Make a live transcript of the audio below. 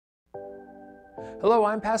Hello,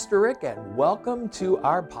 I'm Pastor Rick, and welcome to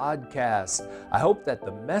our podcast. I hope that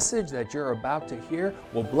the message that you're about to hear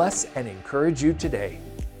will bless and encourage you today.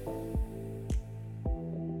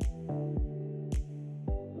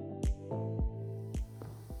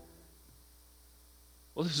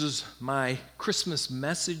 Well, this is my Christmas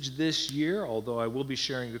message this year, although I will be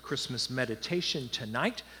sharing a Christmas meditation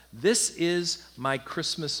tonight. This is my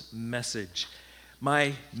Christmas message.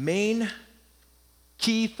 My main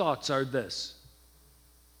key thoughts are this.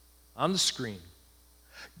 On the screen,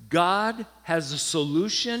 God has a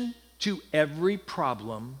solution to every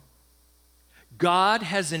problem. God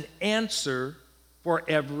has an answer for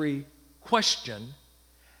every question.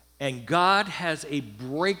 And God has a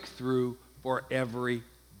breakthrough for every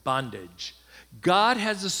bondage. God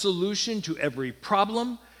has a solution to every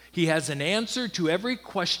problem. He has an answer to every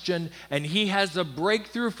question. And He has a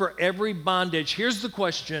breakthrough for every bondage. Here's the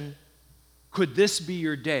question: could this be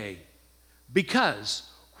your day? Because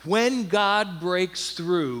when God breaks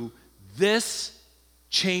through, this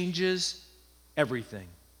changes everything.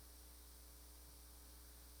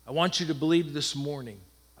 I want you to believe this morning.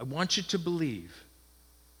 I want you to believe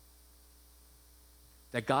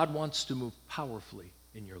that God wants to move powerfully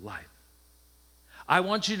in your life. I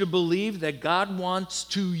want you to believe that God wants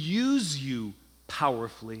to use you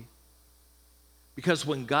powerfully, because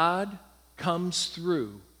when God comes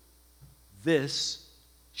through, this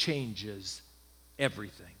changes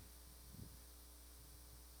everything.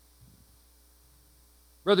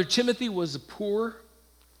 Brother Timothy was a poor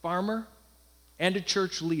farmer and a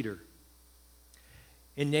church leader.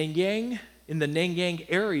 In the Nanyang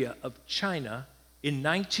area of China, in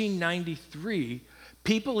 1993,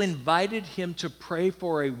 people invited him to pray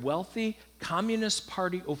for a wealthy Communist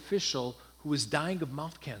Party official who was dying of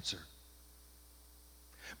mouth cancer.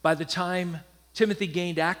 By the time Timothy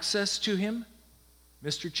gained access to him,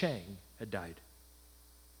 Mr. Chang had died.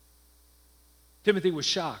 Timothy was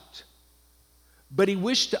shocked, but he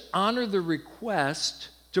wished to honor the request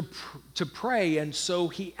to pray, and so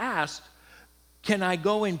he asked, "Can I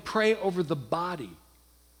go and pray over the body?"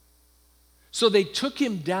 So they took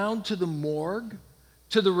him down to the morgue,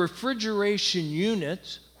 to the refrigeration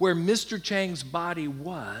unit where Mr. Chang's body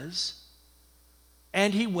was,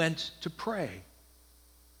 and he went to pray,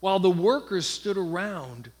 while the workers stood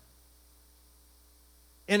around,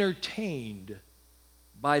 entertained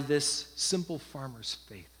by this simple farmer's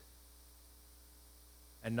faith.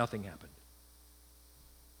 And nothing happened.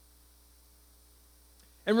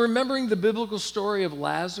 And remembering the biblical story of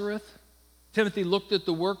Lazarus, Timothy looked at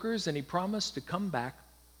the workers and he promised to come back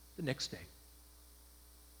the next day.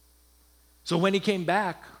 So when he came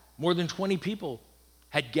back, more than 20 people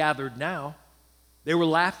had gathered now. They were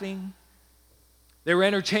laughing. They were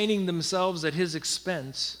entertaining themselves at his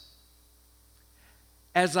expense.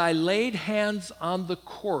 As I laid hands on the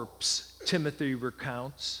corpse, Timothy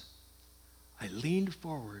recounts, I leaned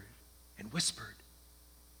forward and whispered,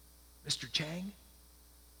 "Mr. Chang,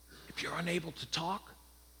 if you're unable to talk,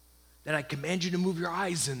 then I command you to move your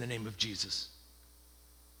eyes in the name of Jesus."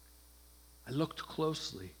 I looked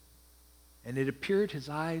closely, and it appeared his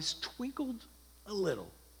eyes twinkled a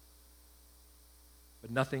little,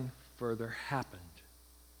 but nothing further happened.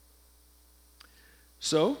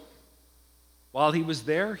 So, while he was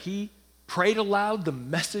there, he prayed aloud the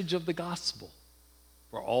message of the gospel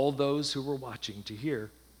for all those who were watching to hear.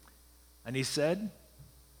 And he said,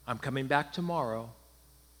 "I'm coming back tomorrow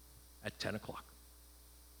at 10 o'clock.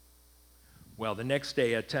 Well, the next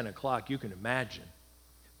day at 10 o'clock, you can imagine,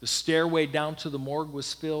 the stairway down to the morgue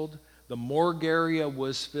was filled. The morgue area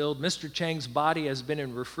was filled. Mr. Chang's body has been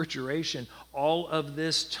in refrigeration all of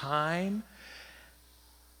this time.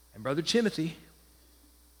 And Brother Timothy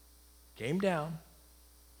came down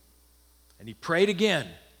and he prayed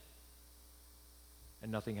again,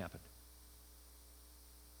 and nothing happened.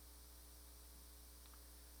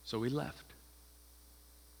 So he left.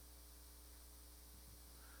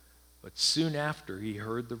 But soon after, he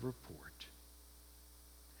heard the report.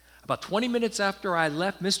 About 20 minutes after I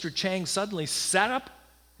left, Mr. Chang suddenly sat up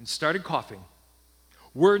and started coughing.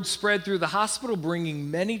 Word spread through the hospital,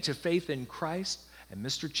 bringing many to faith in Christ, and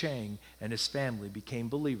Mr. Chang and his family became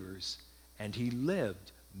believers, and he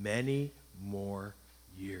lived many more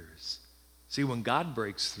years. See, when God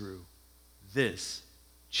breaks through, this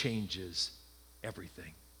changes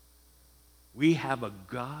everything. We have a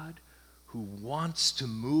God who wants to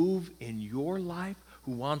move in your life,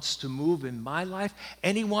 who wants to move in my life,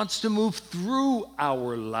 and He wants to move through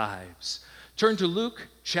our lives. Turn to Luke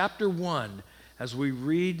chapter 1 as we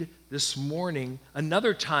read this morning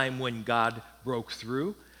another time when God broke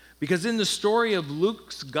through. Because in the story of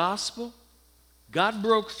Luke's gospel, God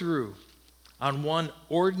broke through On one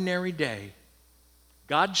ordinary day,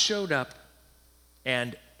 God showed up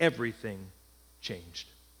and everything changed.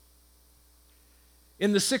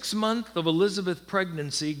 In the 6th month of Elizabeth's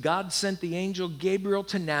pregnancy, God sent the angel Gabriel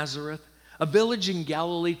to Nazareth, a village in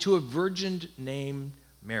Galilee, to a virgin named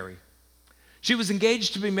Mary. She was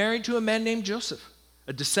engaged to be married to a man named Joseph,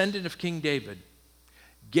 a descendant of King David.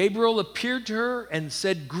 Gabriel appeared to her and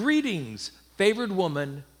said, "Greetings, favored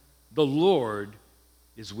woman, the Lord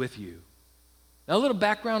is with you." Now, a little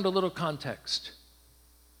background, a little context.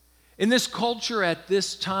 In this culture at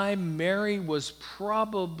this time, Mary was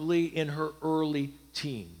probably in her early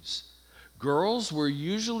teens. Girls were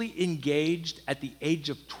usually engaged at the age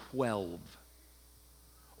of 12.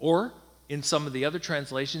 Or, in some of the other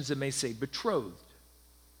translations, it may say betrothed.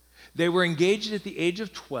 They were engaged at the age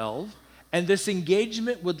of 12, and this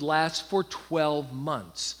engagement would last for 12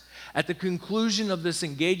 months. At the conclusion of this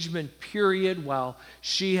engagement period, while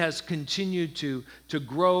she has continued to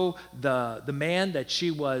grow, the man that she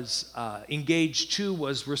was engaged to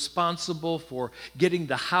was responsible for getting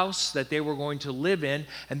the house that they were going to live in,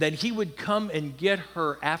 and then he would come and get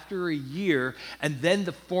her after a year, and then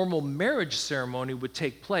the formal marriage ceremony would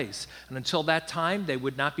take place. And until that time, they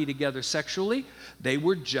would not be together sexually. They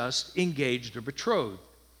were just engaged or betrothed.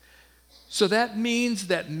 So that means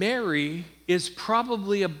that Mary is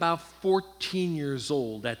probably about 14 years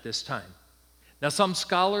old at this time. Now, some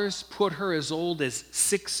scholars put her as old as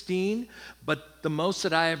 16, but the most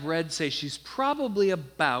that I have read say she's probably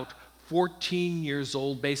about 14 years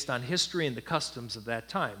old based on history and the customs of that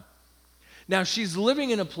time. Now, she's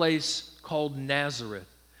living in a place called Nazareth.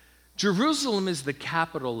 Jerusalem is the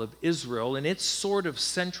capital of Israel, and it's sort of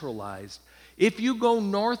centralized. If you go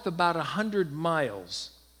north about 100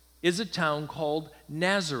 miles, is a town called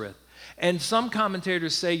Nazareth. And some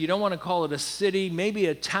commentators say you don't want to call it a city. Maybe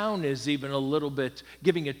a town is even a little bit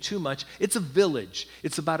giving it too much. It's a village.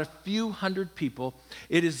 It's about a few hundred people.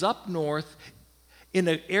 It is up north in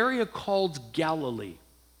an area called Galilee.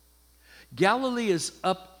 Galilee is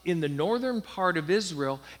up in the northern part of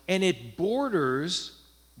Israel, and it borders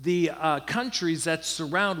the countries that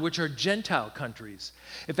surround, which are Gentile countries.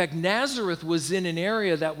 In fact, Nazareth was in an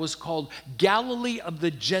area that was called Galilee of the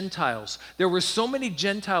Gentiles. There were so many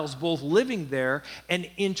Gentiles both living there and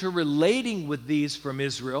interrelating with these from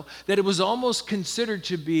Israel that it was almost considered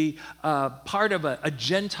to be part of a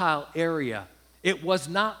Gentile area. It was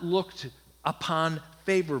not looked upon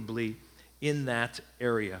favorably in that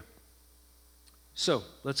area. So,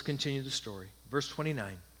 let's continue the story. Verse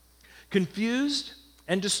 29. Confused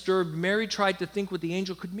and disturbed, Mary tried to think what the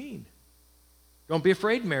angel could mean. "Don't be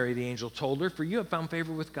afraid, Mary," the angel told her, "for you have found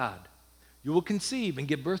favor with God. You will conceive and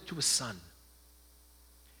give birth to a son,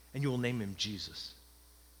 and you will name him Jesus.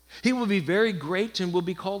 He will be very great and will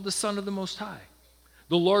be called the Son of the Most High.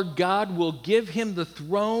 The Lord God will give him the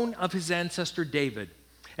throne of his ancestor David,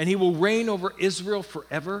 and he will reign over Israel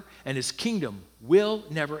forever, and his kingdom will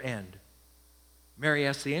never end." Mary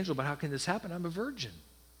asked the angel, "But how can this happen? I'm a virgin."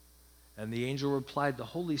 And the angel replied, "The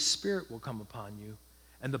Holy Spirit will come upon you,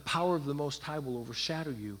 and the power of the Most High will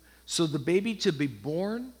overshadow you. So the baby to be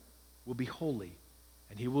born will be holy,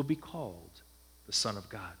 and he will be called the Son of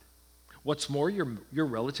God. What's more, your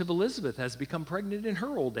relative Elizabeth has become pregnant in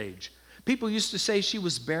her old age. People used to say she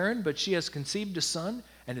was barren, but she has conceived a son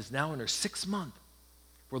and is now in her 6th month.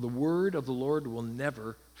 For the word of the Lord will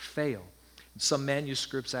never fail." And some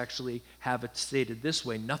manuscripts actually have it stated this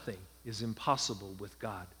way: nothing is impossible with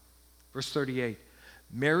God. Verse 38,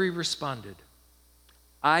 Mary responded,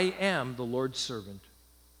 "I am the Lord's servant.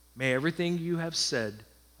 May everything you have said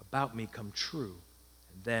about me come true."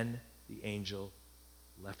 And then the angel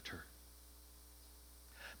left her.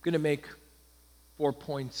 I'm going to make 4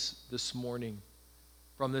 points this morning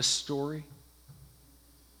from this story.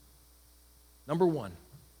 Number 1,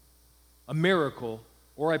 a miracle,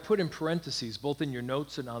 or I put in parentheses, both in your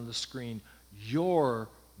notes and on the screen, your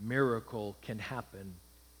miracle can happen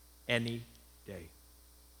any day.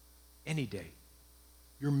 Any day.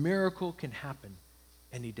 Your miracle can happen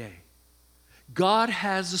any day. God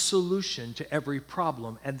has a solution to every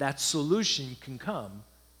problem, and that solution can come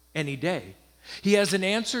any day. He has an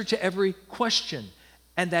answer to every question,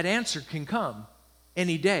 and that answer can come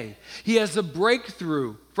any day. He has a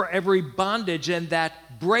breakthrough for every bondage, and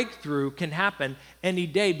that breakthrough can happen any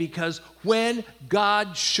day, because when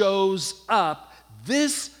God shows up,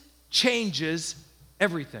 this changes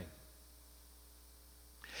everything.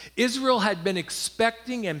 Israel had been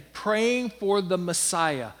expecting and praying for the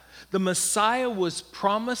Messiah. The Messiah was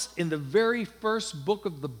promised in the very first book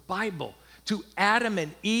of the Bible to Adam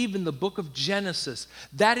and Eve in the book of Genesis.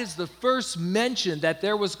 That is the first mention that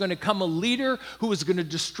there was going to come a leader who was going to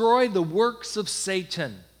destroy the works of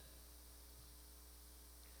Satan.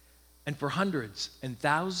 And for hundreds and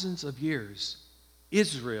thousands of years,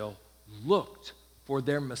 Israel looked for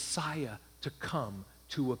their Messiah to come,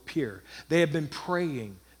 to appear. They have been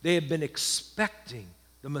praying. They have been expecting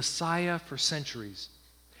the Messiah for centuries.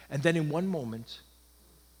 And then in one moment,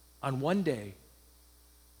 on one day,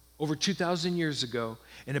 over 2,000 years ago,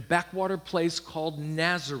 in a backwater place called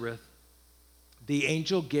Nazareth, the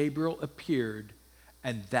angel Gabriel appeared,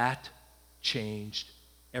 and that changed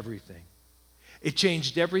everything. It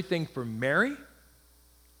changed everything for Mary.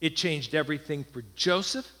 It changed everything for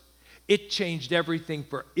Joseph. It changed everything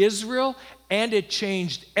for Israel. And it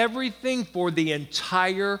changed everything for the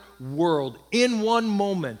entire world. In one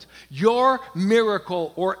moment, your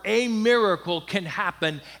miracle or a miracle can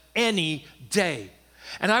happen any day.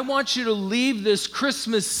 And I want you to leave this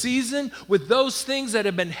Christmas season with those things that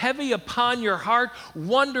have been heavy upon your heart,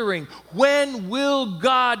 wondering, when will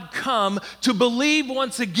God come, to believe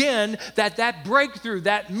once again that that breakthrough,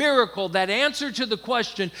 that miracle, that answer to the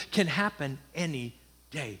question can happen any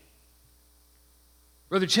day.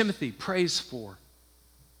 Brother Timothy prays for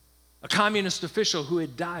a communist official who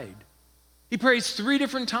had died. He prays 3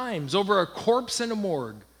 different times over a corpse in a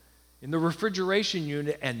morgue in the refrigeration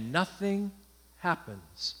unit, and nothing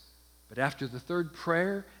happens. But after the 3rd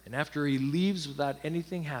prayer, and after he leaves without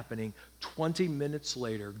anything happening, 20 minutes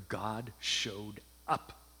later, God showed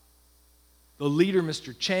up. The leader,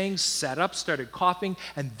 Mr. Chang, sat up, started coughing,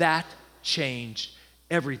 and that changed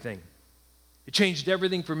everything. It changed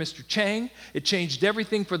everything for Mr. Chang. It changed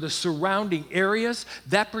everything for the surrounding areas.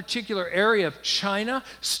 That particular area of China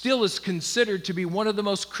still is considered to be one of the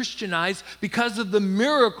most Christianized because of the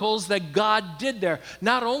miracles that God did there.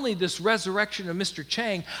 Not only this resurrection of Mr.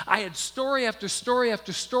 Chang, I had story after story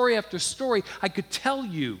after story after story I could tell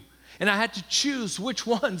you. And I had to choose which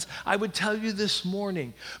ones I would tell you this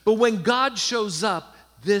morning. But when God shows up,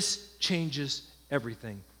 this changes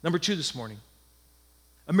everything. Number 2 this morning.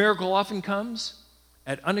 A miracle often comes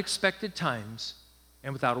at unexpected times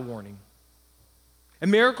and without a warning. A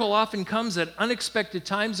miracle often comes at unexpected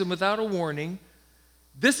times and without a warning.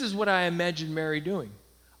 This is what I imagine Mary doing.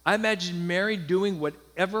 I imagine Mary doing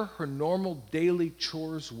whatever her normal daily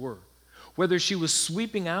chores were. Whether she was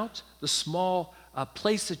sweeping out the small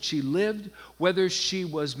place that she lived, whether she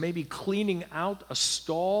was maybe cleaning out a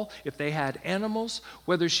stall if they had animals,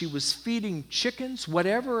 whether she was feeding chickens,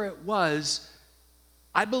 whatever it was,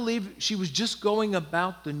 I believe she was just going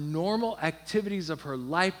about the normal activities of her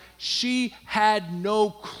life. She had no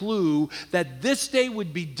clue that this day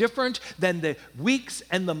would be different than the weeks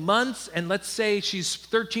and the months. And let's say she's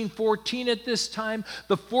 13, 14 at this time.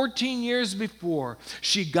 The 14 years before,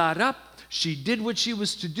 she got up. She did what she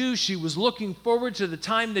was to do. She was looking forward to the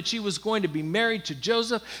time that she was going to be married to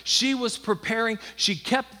Joseph. She was preparing. She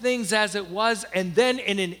kept things as it was. And then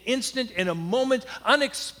in an instant, in a moment,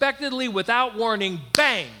 unexpectedly, without warning,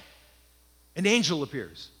 bang, an angel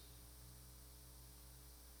appears.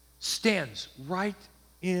 Stands right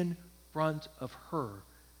in front of her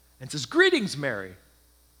and says, "Greetings, Mary.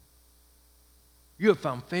 You have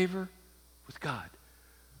found favor with God."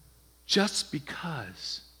 Just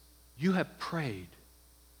because you have prayed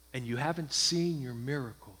and you haven't seen your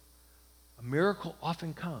miracle, a miracle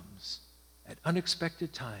often comes at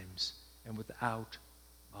unexpected times and without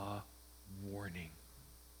a warning.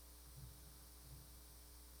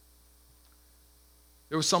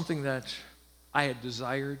 There was something that I had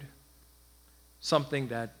desired, something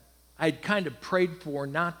that I had kind of prayed for,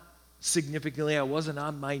 not significantly. I wasn't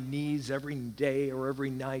on my knees every day or every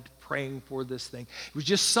night praying for this thing. It was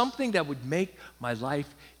just something that would make my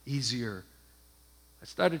life easier. I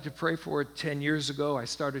started to pray for it 10 years ago. I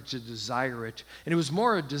started to desire it. And it was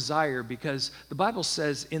more a desire because the Bible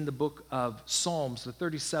says in the book of Psalms, the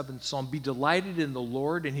 37th Psalm, "Be delighted in the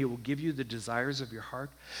Lord and he will give you the desires of your heart."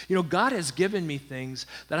 You know, God has given me things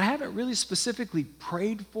that I haven't really specifically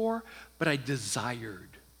prayed for, but I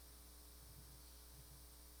desired.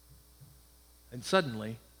 And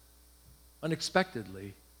suddenly,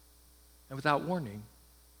 unexpectedly, and without warning,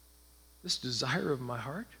 this desire of my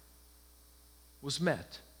heart was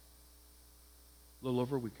met a little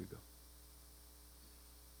over a week ago.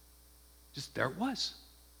 Just there it was.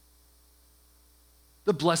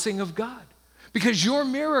 The blessing of God. Because your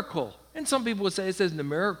miracle, and some people would say it isn't a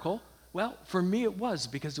miracle. Well, for me it was,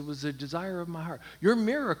 because it was a desire of my heart. Your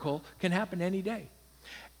miracle can happen any day.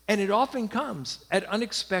 And it often comes at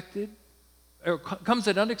unexpected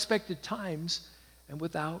times and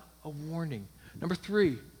without a warning. Number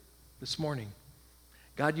 3 this morning.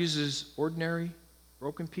 God uses ordinary,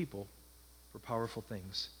 broken people for powerful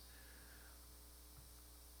things.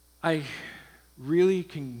 I really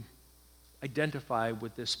can identify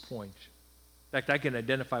with this point. In fact, I can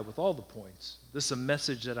identify with all the points. This is a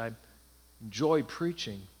message that I enjoy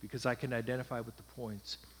preaching because I can identify with the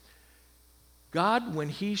points. God, when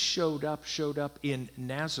he showed up in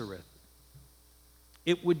Nazareth.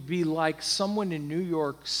 It would be like someone in New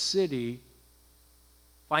York City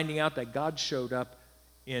finding out that God showed up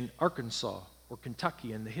in Arkansas or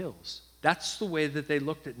Kentucky in the hills. That's the way that they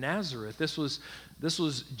looked at Nazareth. This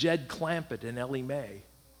was Jed Clampett and Ellie Mae.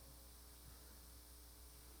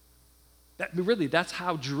 That's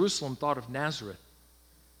how Jerusalem thought of Nazareth.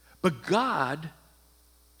 But God,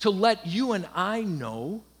 to let you and I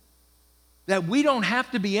know that we don't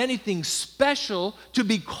have to be anything special to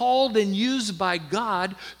be called and used by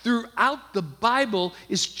God throughout the Bible,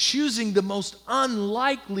 is choosing the most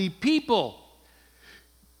unlikely people.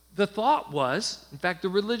 The thought was, in fact, the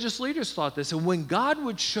religious leaders thought this, and when God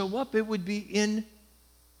would show up, it would be in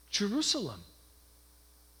Jerusalem.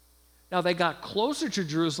 Now, they got closer to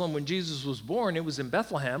Jerusalem when Jesus was born. It was in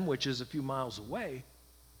Bethlehem, which is a few miles away.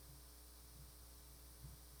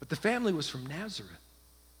 But the family was from Nazareth,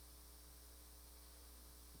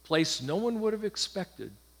 a place no one would have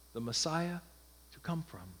expected the Messiah to come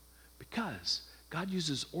from, because God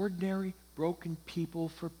uses ordinary, broken people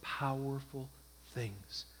for powerful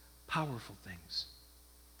things. Powerful things.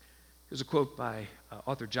 Here's a quote by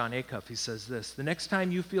author John Acuff. He says this: "The next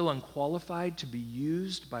time you feel unqualified to be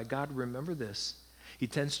used by God, remember this. He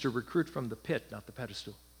tends to recruit from the pit, not the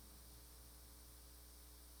pedestal."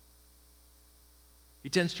 He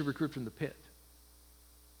tends to recruit from the pit,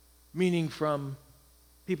 meaning from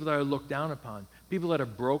people that are looked down upon, people that are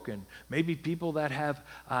broken, maybe people that have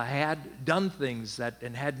had done things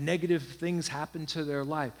and had negative things happen to their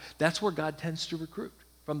life. That's where God tends to recruit,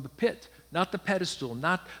 from the pit, not the pedestal,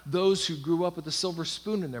 not those who grew up with a silver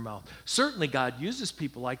spoon in their mouth. Certainly God uses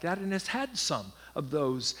people like that and has had some of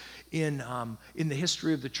those in the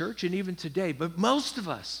history of the church and even today. But most of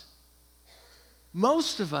us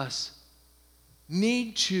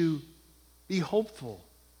need to be hopeful,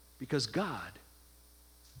 because God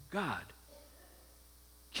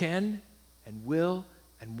can and will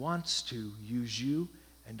and wants to use you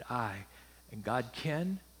and I. And God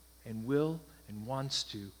can and will and wants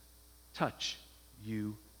to touch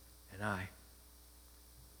you and I.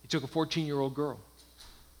 He took a 14-year-old girl.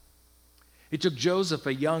 He took Joseph,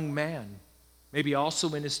 a young man, maybe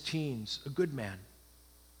also in his teens, a good man.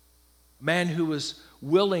 A man who was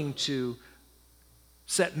willing to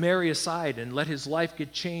set Mary aside and let his life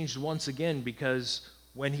get changed once again, because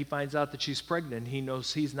when he finds out that she's pregnant, he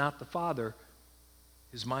knows he's not the father.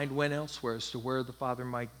 His mind went elsewhere as to where the father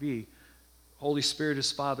might be. Holy Spirit,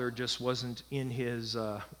 his father, just wasn't in his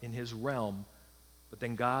realm. But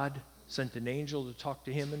then God sent an angel to talk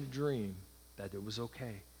to him in a dream that it was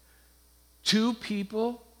okay. Two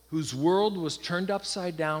people whose world was turned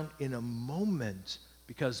upside down in a moment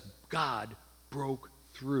because God broke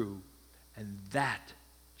through, and that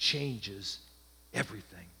changes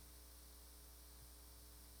everything.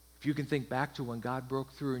 If you can think back to when God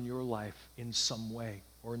broke through in your life in some way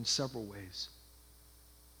or in several ways,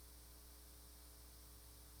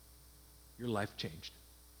 your life changed.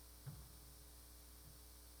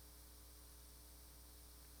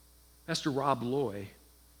 Pastor Rob Loy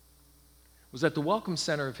was at the Welcome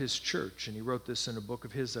Center of his church, and he wrote this in a book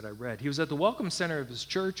of his that I read. He was at the Welcome Center of his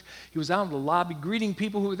church. He was out in the lobby greeting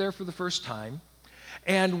people who were there for the first time.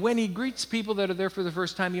 And when he greets people that are there for the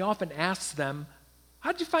first time, he often asks them,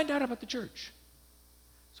 "How did you find out about the church?"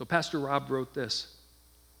 So Pastor Rob wrote this: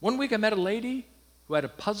 "One week I met a lady who had a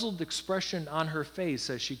puzzled expression on her face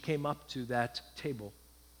as she came up to that table.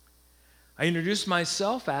 I introduced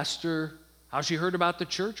myself, asked her how she heard about the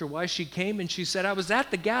church or why she came, and she said, 'I was at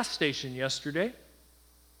the gas station yesterday,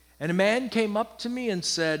 and a man came up to me and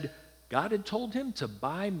said God had told him to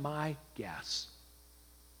buy my gas.'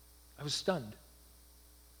 I was stunned.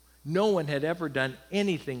 No one had ever done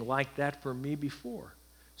anything like that for me before.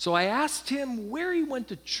 So I asked him where he went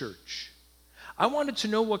to church. I wanted to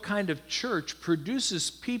know what kind of church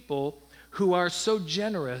produces people who are so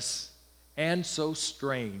generous and so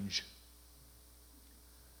strange.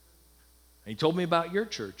 And he told me about your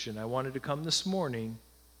church, and I wanted to come this morning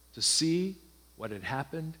to see what had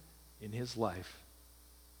happened in his life."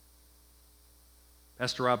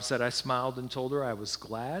 Pastor Rob said, "I smiled and told her I was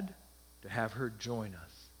glad to have her join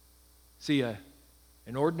us." See,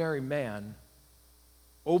 an ordinary man,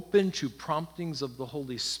 open to promptings of the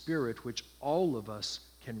Holy Spirit, which all of us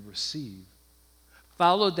can receive,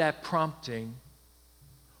 followed that prompting,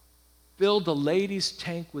 filled a lady's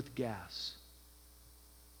tank with gas.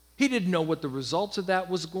 He didn't know what the results of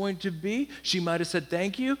that was going to be. She might have said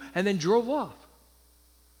thank you and then drove off.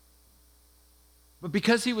 But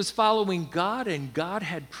because he was following God and God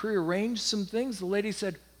had prearranged some things, the lady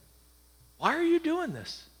said, "Why are you doing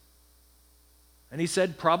this?" And he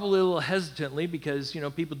said, probably a little hesitantly, because,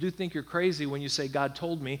 people do think you're crazy when you say, "God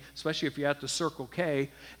told me," especially if you're at the Circle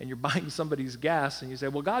K and you're buying somebody's gas and you say,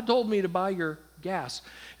 "Well, God told me to buy your gas."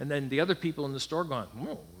 And then the other people in the store going,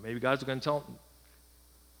 maybe God's going to tell them.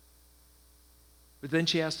 But then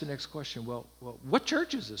she asked the next question, well, what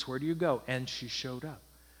church is this? Where do you go? And she showed up.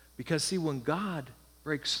 Because, see, when God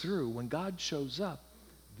breaks through, when God shows up,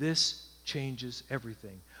 this changes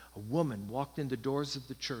everything. A woman walked in the doors of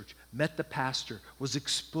the church, met the pastor, was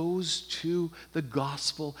exposed to the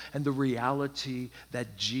gospel and the reality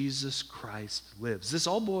that Jesus Christ lives. This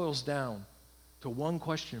all boils down to one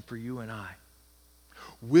question for you and I.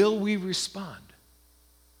 Will we respond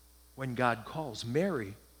when God calls?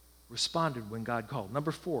 Mary responded when God called.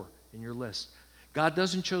 Number 4 in your list. God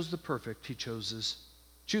doesn't choose the perfect, he chooses.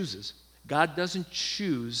 God doesn't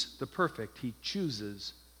choose the perfect, he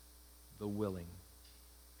chooses the willing.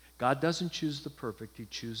 God doesn't choose the perfect, he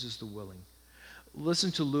chooses the willing.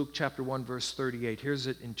 Listen to Luke chapter 1, verse 38. Here's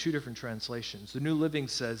it in 2 different translations. The New Living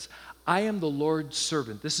says, "I am the Lord's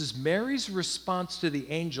servant." This is Mary's response to the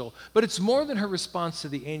angel, but it's more than her response to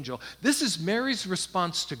the angel. This is Mary's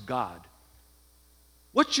response to God.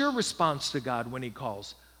 What's your response to God when he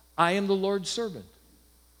calls? "I am the Lord's servant.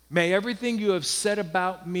 May everything you have said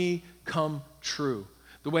about me come true."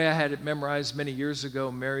 The way I had it memorized many years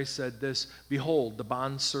ago, Mary said this, "Behold, the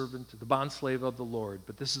bondservant, the bondslave of the Lord."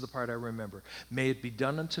 But this is the part I remember. "May it be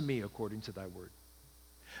done unto me according to thy word."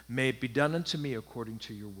 May it be done unto me according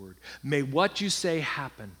to your word. May what you say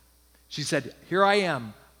happen. She said, "Here I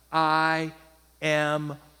am. I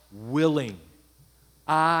am willing.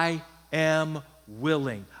 I am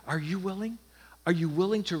willing." Are you willing? Are you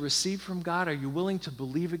willing to receive from God? Are you willing to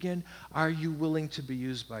believe again? Are you willing to be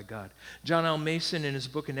used by God? John L. Mason, in his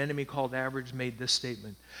book An Enemy Called Average, made this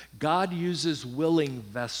statement: God uses willing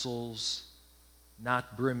vessels,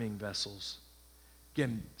 not brimming vessels.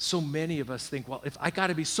 Again, so many of us think, well, if I got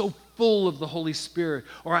to be so full of the Holy Spirit,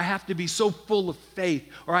 or I have to be so full of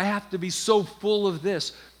faith, or I have to be so full of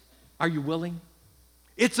this. Are you willing?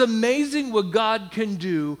 It's amazing what God can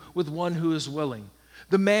do with one who is willing.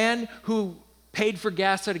 The man who paid for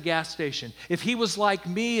gas at a gas station, if he was like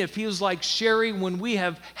me, if he was like Sherry, when we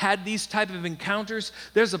have had these type of encounters,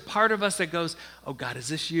 there's a part of us that goes, "Oh God, is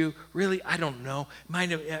this you? Really? I don't know.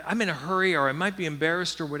 I'm in a hurry, or I might be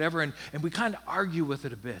embarrassed or whatever," and we kind of argue with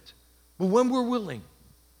it a bit. But when we're willing,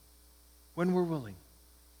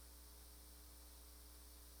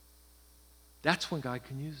 that's when God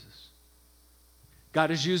can use us.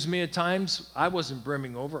 God has used me at times. I wasn't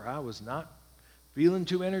brimming over. I was not feeling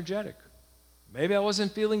too energetic. Maybe I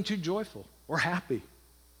wasn't feeling too joyful or happy.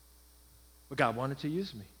 But God wanted to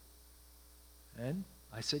use me. And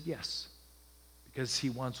I said yes, because he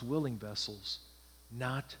wants willing vessels,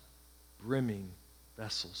 not brimming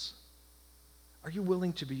vessels. Are you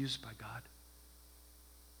willing to be used by God?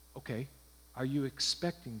 Okay. Are you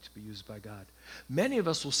expecting to be used by God? Many of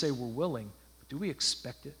us will say we're willing, but do we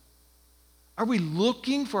expect it? Are we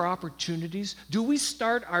looking for opportunities? Do we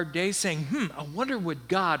start our day saying, I wonder what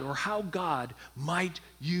God or how God might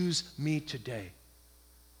use me today?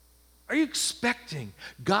 Are you expecting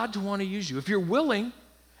God to want to use you? If you're willing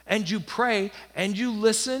and you pray and you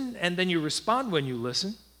listen and then you respond when you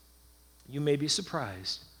listen, you may be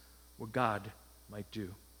surprised what God might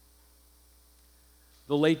do.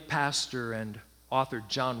 The late pastor and author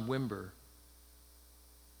John Wimber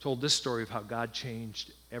told this story of how God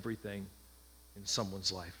changed everything in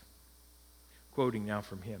someone's life. Quoting now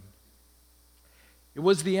from him. "It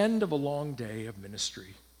was the end of a long day of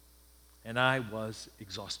ministry, and I was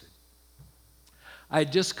exhausted. I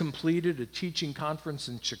had just completed a teaching conference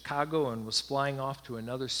in Chicago and was flying off to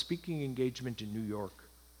another speaking engagement in New York.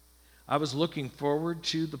 I was looking forward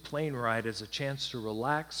to the plane ride as a chance to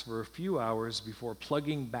relax for a few hours before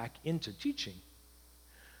plugging back into teaching.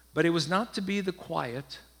 But it was not to be the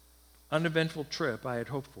quiet, uneventful trip I had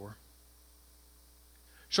hoped for.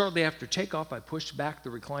 Shortly after takeoff, I pushed back the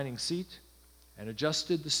reclining seat and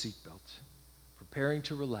adjusted the seatbelt, preparing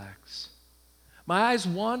to relax. My eyes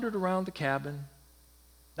wandered around the cabin,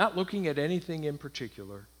 not looking at anything in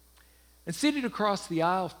particular. And seated across the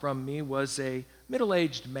aisle from me was a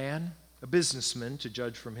middle-aged man, a businessman, to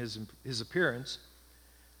judge from his appearance.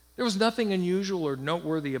 There was nothing unusual or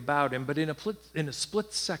noteworthy about him, but in the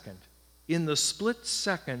split second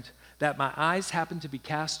that my eyes happened to be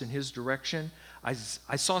cast in his direction, I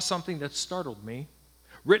saw something that startled me.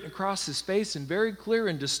 Written across his face in very clear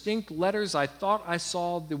and distinct letters, I thought I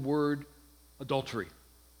saw the word adultery.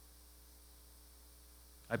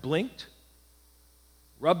 I blinked,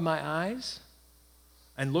 rubbed my eyes,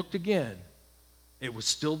 and looked again. It was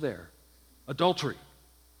still there. Adultery.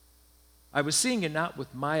 I was seeing it not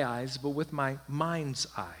with my eyes, but with my mind's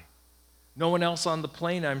eye. No one else on the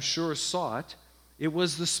plane, I'm sure, saw it. It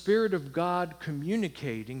was the Spirit of God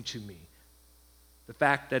communicating to me. The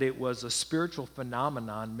fact that it was a spiritual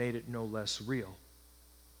phenomenon made it no less real.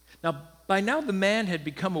 Now, by now the man had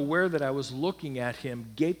become aware that I was looking at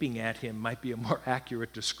him, gaping at him might be a more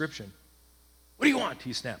accurate description. "What do you want?"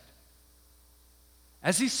 he snapped.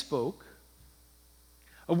 As he spoke,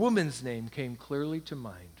 a woman's name came clearly to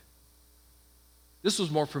mind. This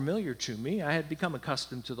was more familiar to me. I had become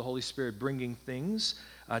accustomed to the Holy Spirit bringing things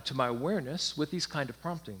to my awareness with these kind of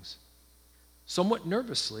promptings. Somewhat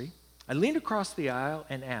nervously, I leaned across the aisle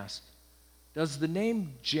and asked, "Does the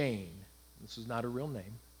name Jane," this was not a real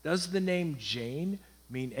name, "does the name Jane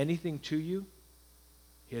mean anything to you?"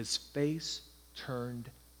 His face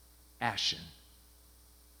turned ashen.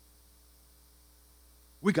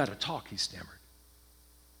 "We got to talk," he stammered.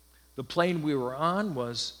 The plane we were on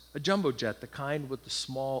was a jumbo jet, the kind with the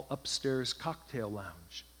small upstairs cocktail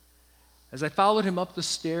lounge. As I followed him up the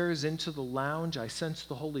stairs into the lounge, I sensed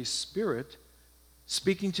the Holy Spirit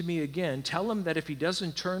speaking to me again. "Tell him that if he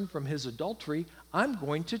doesn't turn from his adultery, I'm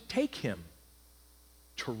going to take him."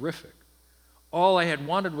 Terrific. All I had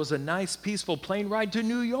wanted was a nice, peaceful plane ride to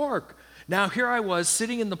New York. Now here I was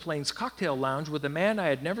sitting in the plane's cocktail lounge with a man I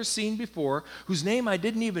had never seen before, whose name I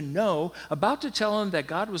didn't even know, about to tell him that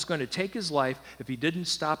God was going to take his life if he didn't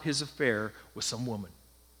stop his affair with some woman.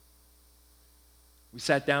 We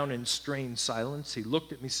sat down in strained silence. He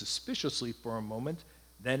looked at me suspiciously for a moment,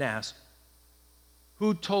 then asked,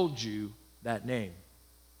 "Who told you that name?"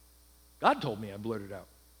 "God told me," I blurted out.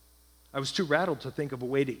 I was too rattled to think of a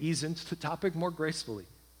way to ease into the topic more gracefully.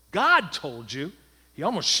 "God told you?" He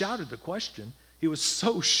almost shouted the question. He was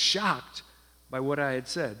so shocked by what I had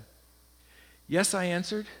said. "Yes," I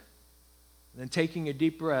answered. And then taking a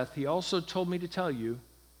deep breath, "He also told me to tell you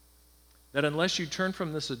that unless you turn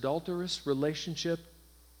from this adulterous relationship,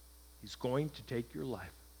 he's going to take your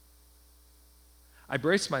life." I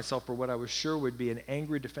braced myself for what I was sure would be an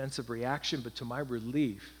angry defensive reaction, but to my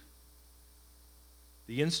relief,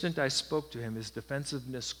 the instant I spoke to him, his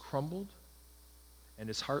defensiveness crumbled and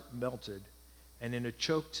his heart melted. And in a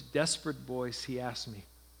choked, desperate voice, he asked me,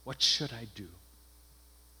 "What should I do?"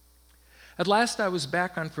 At last I was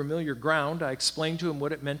back on familiar ground. I explained to him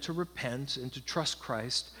what it meant to repent and to trust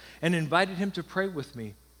Christ, and invited him to pray with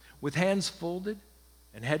me. With hands folded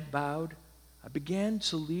and head bowed, I began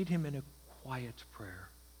to lead him in a quiet prayer.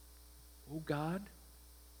 "Oh God,"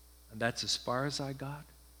 and that's as far as I got.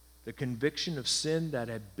 The conviction of sin that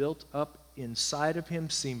had built up inside of him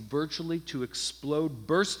seemed virtually to explode.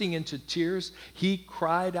 Bursting into tears, he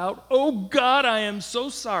cried out, "Oh God, I am so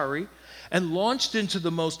sorry," and launched into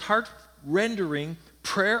the most heart-rendering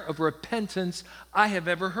prayer of repentance I have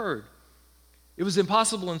ever heard. It was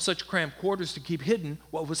impossible in such cramped quarters to keep hidden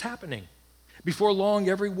what was happening. Before long,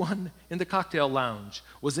 everyone in the cocktail lounge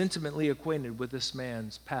was intimately acquainted with this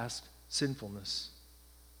man's past sinfulness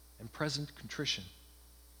and present contrition.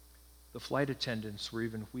 The flight attendants were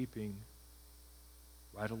even weeping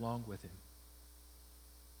right along with him.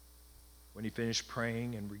 When he finished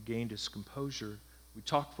praying and regained his composure, we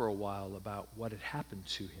talked for a while about what had happened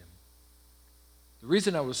to him. "The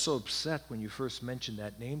reason I was so upset when you first mentioned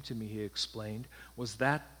that name to me," he explained, "was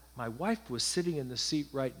that my wife was sitting in the seat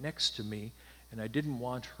right next to me, and I didn't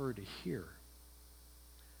want her to hear.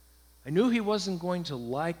 I knew he wasn't going to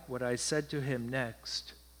like what I said to him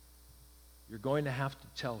next. You're going to have to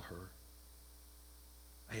tell her."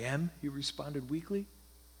 "I am," he responded weakly.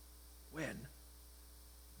 "When?"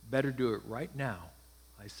 "Better do it right now,"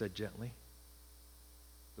 I said gently.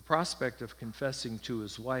 The prospect of confessing to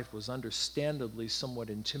his wife was understandably somewhat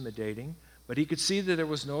intimidating, but he could see that there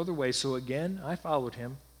was no other way, so again I followed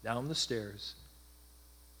him down the stairs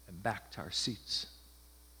and back to our seats.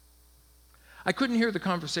 I couldn't hear the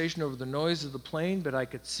conversation over the noise of the plane, but I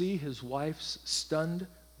could see his wife's stunned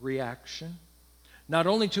reaction, not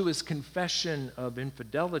only to his confession of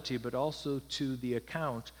infidelity, but also to the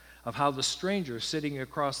account of how the stranger sitting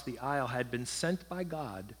across the aisle had been sent by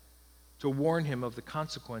God to warn him of the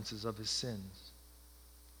consequences of his sins.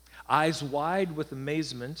 Eyes wide with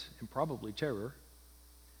amazement and probably terror,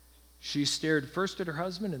 she stared first at her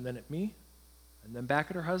husband and then at me, and then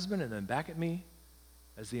back at her husband and then back at me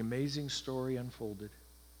as the amazing story unfolded.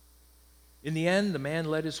 In the end, the man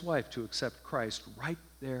led his wife to accept Christ right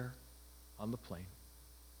there on the plane.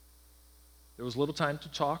 There was little time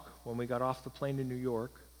to talk when we got off the plane in New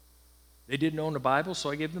York. They didn't own a Bible, so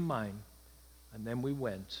I gave them mine. And then we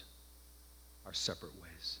went our separate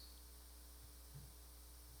ways.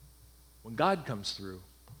 When God comes through,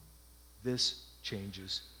 this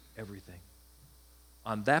changes everything.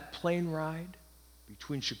 On that plane ride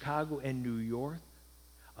between Chicago and New York,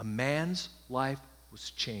 a man's life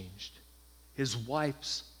was changed. His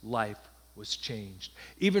wife's life was changed.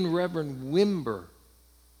 Even Reverend Wimber,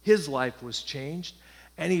 his life was changed.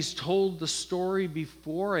 And he's told the story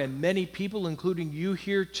before, and many people, including you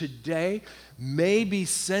here today, may be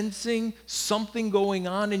sensing something going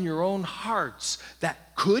on in your own hearts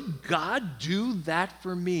that could God do that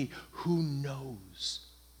for me? Who knows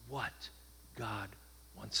what God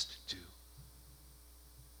wants to do?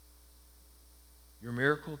 Your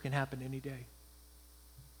miracle can happen any day.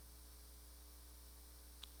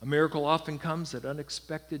 A miracle often comes at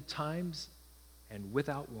unexpected times and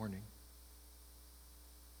without warning.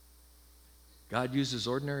 God uses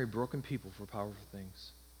ordinary, broken people for powerful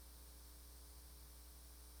things.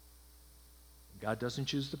 God doesn't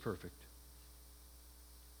choose the perfect.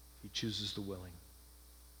 He chooses the willing.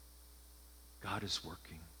 God is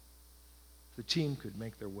working. The team could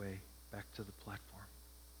make their way back to the platform.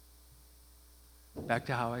 Back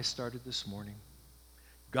to how I started this morning.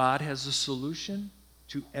 God has a solution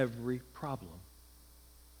to every problem.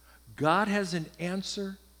 God has an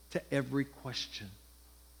answer to every question.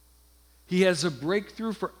 He has a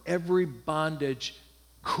breakthrough for every bondage.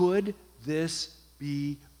 Could this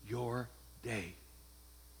be your day?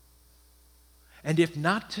 And if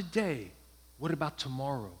not today, what about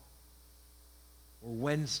tomorrow? Or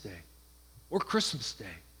Wednesday? Or Christmas Day?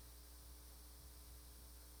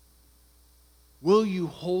 Will you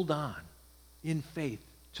hold on in faith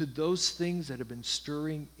to those things that have been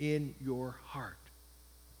stirring in your heart?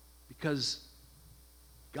 Because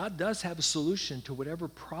God does have a solution to whatever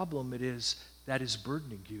problem it is that is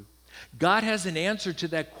burdening you. God has an answer to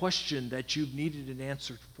that question that you've needed an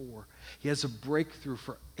answer for. He has a breakthrough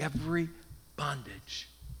for every bondage.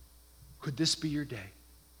 Could this be your day?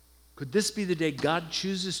 Could this be the day God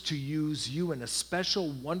chooses to use you in a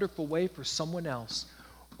special, wonderful way for someone else?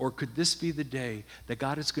 Or could this be the day that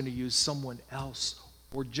God is going to use someone else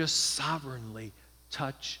or just sovereignly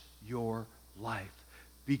touch your life?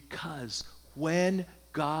 Because when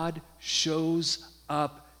God shows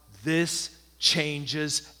up, this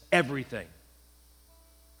changes everything.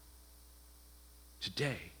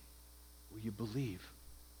 Today, will you believe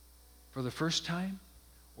for the first time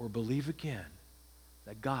or believe again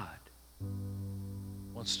that God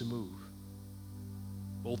wants to move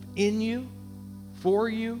both in you, for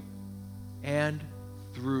you, and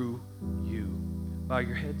through you? Bow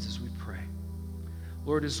your heads as we pray.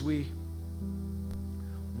 Lord, as we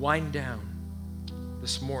wind down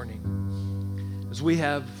this morning, as we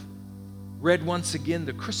have read once again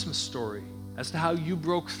the Christmas story as to how you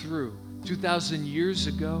broke through 2,000 years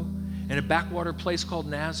ago in a backwater place called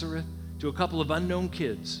Nazareth to a couple of unknown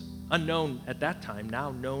kids, unknown at that time,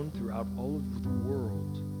 now known throughout all of the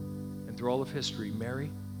world and through all of history, Mary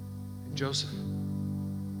and Joseph.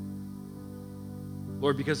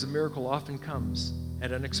 Lord, because the miracle often comes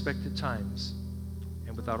at unexpected times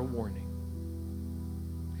and without a warning.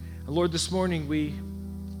 And Lord, this morning we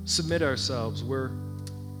submit ourselves. We're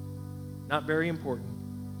not very important.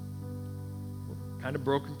 We're kind of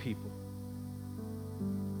broken people.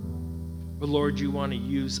 But Lord, you want to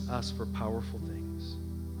use us for powerful things.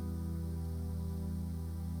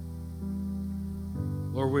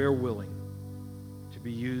 Lord, we are willing to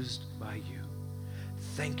be used by you.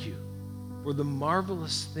 Thank you for the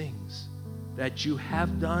marvelous things that you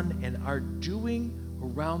have done and are doing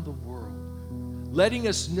around the world, letting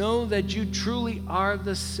us know that you truly are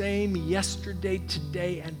the same yesterday,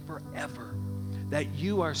 today, and forever, that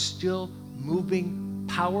you are still moving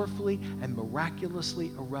powerfully and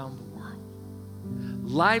miraculously around the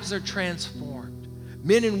world. Lives are transformed.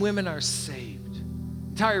 Men and women are saved.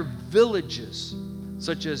 Entire villages,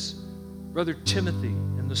 such as Brother Timothy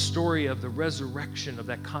and the story of the resurrection of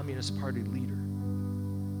that Communist Party leader.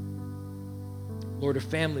 Lord, a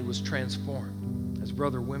family was transformed as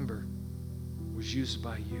Brother Wimber was used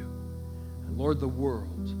by you. And Lord, the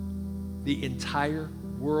world, the entire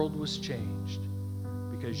world was changed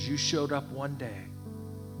because you showed up one day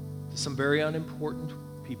to some very unimportant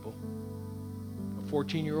people, a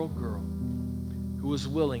 14-year-old girl who was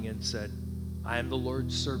willing and said, I am the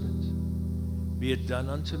Lord's servant. Be it done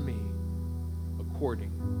unto me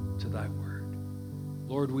according to thy word.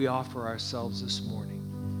 Lord, we offer ourselves this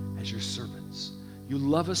morning as your servants. You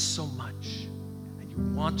love us so much, and you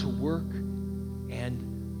want to work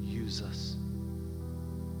and use us.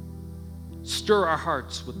 Stir our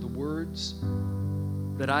hearts with the words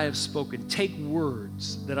that I have spoken. Take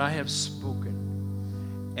words that I have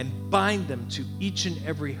spoken and bind them to each and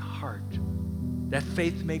every heart, that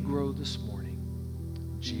faith may grow this morning.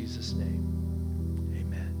 In Jesus' name,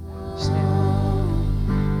 amen.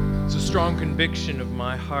 Stand. It's a strong conviction of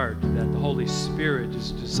my heart that the Holy Spirit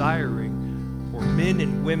is desiring for men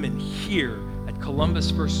and women here at Columbus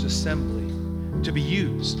First Assembly to be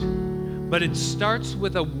used. But it starts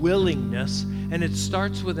with a willingness, and it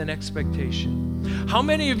starts with an expectation. How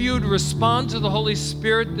many of you would respond to the Holy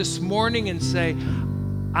Spirit this morning and say,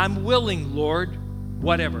 I'm willing, Lord,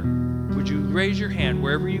 whatever? Would you raise your hand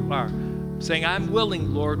wherever you are, saying, I'm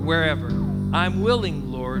willing, Lord, wherever. I'm willing,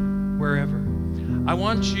 Lord, wherever. I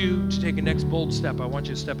want you to take a next bold step. I want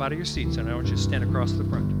you to step out of your seats, and I want you to stand across the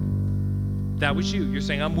front. If that was you. You're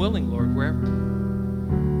saying, I'm willing, Lord, wherever.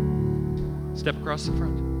 Step across the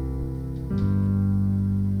front.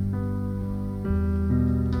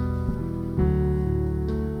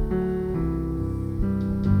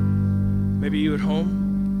 Maybe you at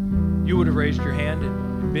home, you would have raised your hand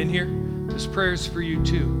and been here. This prayer is for you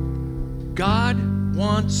too. God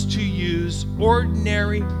wants to use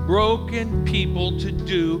ordinary, broken people to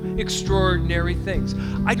do extraordinary things.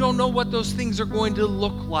 I don't know what those things are going to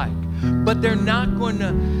look like, but they're not going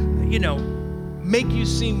to, make you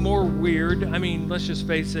seem more weird. I mean, let's just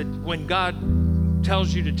face it, when God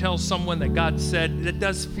tells you to tell someone that God said, it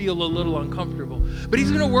does feel a little uncomfortable. But He's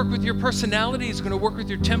going to work with your personality. He's going to work with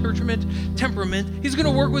your temperament. He's going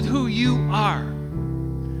to work with who you are.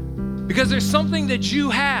 Because there's something that you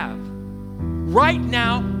have right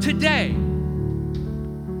now, today.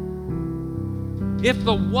 If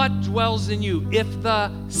the what dwells in you, if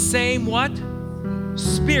the same what?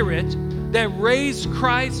 Spirit that raised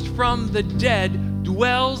Christ from the dead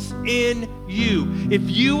dwells in you. If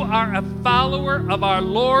you are a follower of our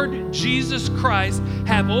Lord Jesus Christ,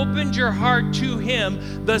 have opened your heart to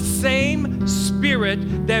Him, the same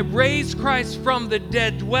Spirit that raised Christ from the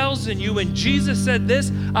dead dwells in you. And Jesus said this,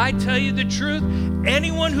 I tell you the truth,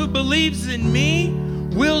 anyone who believes in me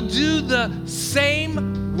will do the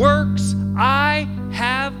same works I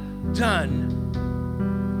have done,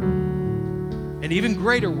 and even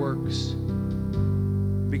greater works,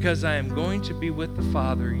 because I am going to be with the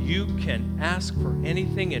Father. You can ask for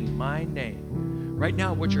anything in my name. Right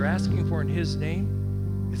now, what you're asking for in His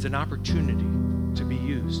name is an opportunity to be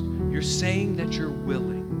used. You're saying that you're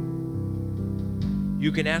willing.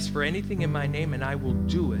 You can ask for anything in my name, and I will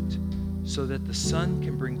do it so that the Son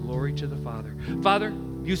can bring glory to the Father. Father,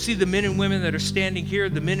 you see the men and women that are standing here,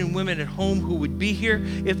 the men and women at home who would be here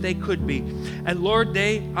if they could be. And Lord,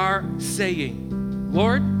 they are saying,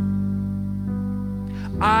 Lord,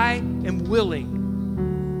 I am willing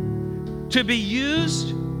to be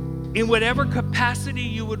used in whatever capacity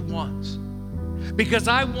you would want, because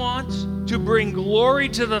I want to bring glory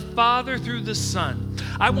to the Father through the Son.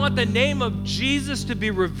 I want the name of Jesus to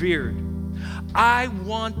be revered. I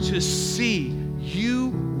want to see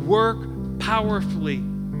you work powerfully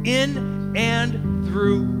in and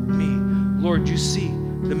through me. Lord, you see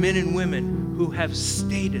the men and women who have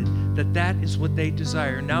stated that that is what they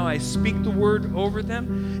desire. Now I speak the word over them,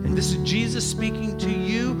 and this is Jesus speaking to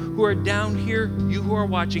you who are down here, you who are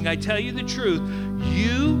watching. I tell you the truth,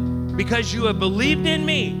 you, because you have believed in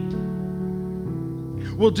me,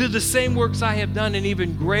 will do the same works I have done and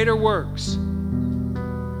even greater works.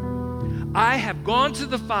 I have gone to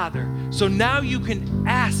the Father, so now you can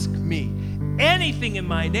ask me anything in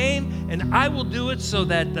my name, and I will do it so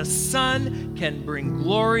that the Son can bring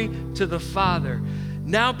glory to the Father.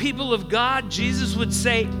 Now, people of God, Jesus would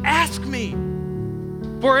say, ask me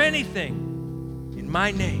for anything in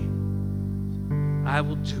my name. I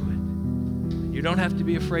will do it. You don't have to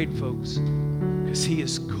be afraid, folks, because He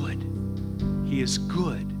is good. He is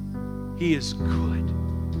good. He is good.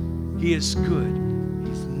 He is good.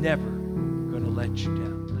 He's never going to let you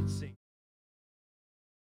down. Let's sing.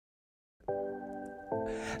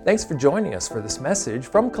 Thanks for joining us for this message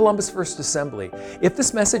from Columbus First Assembly. If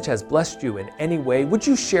this message has blessed you in any way, would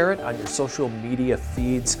you share it on your social media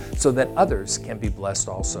feeds so that others can be blessed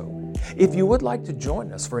also? If you would like to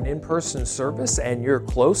join us for an in-person service and you're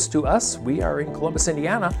close to us, we are in Columbus,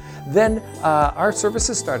 Indiana, then our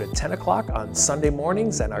services start at 10 o'clock on Sunday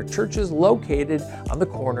mornings, and our church is located on the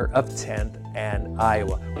corner of 10th and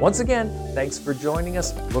Iowa. Once again, thanks for joining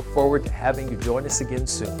us. Look forward to having you join us again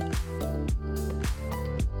soon.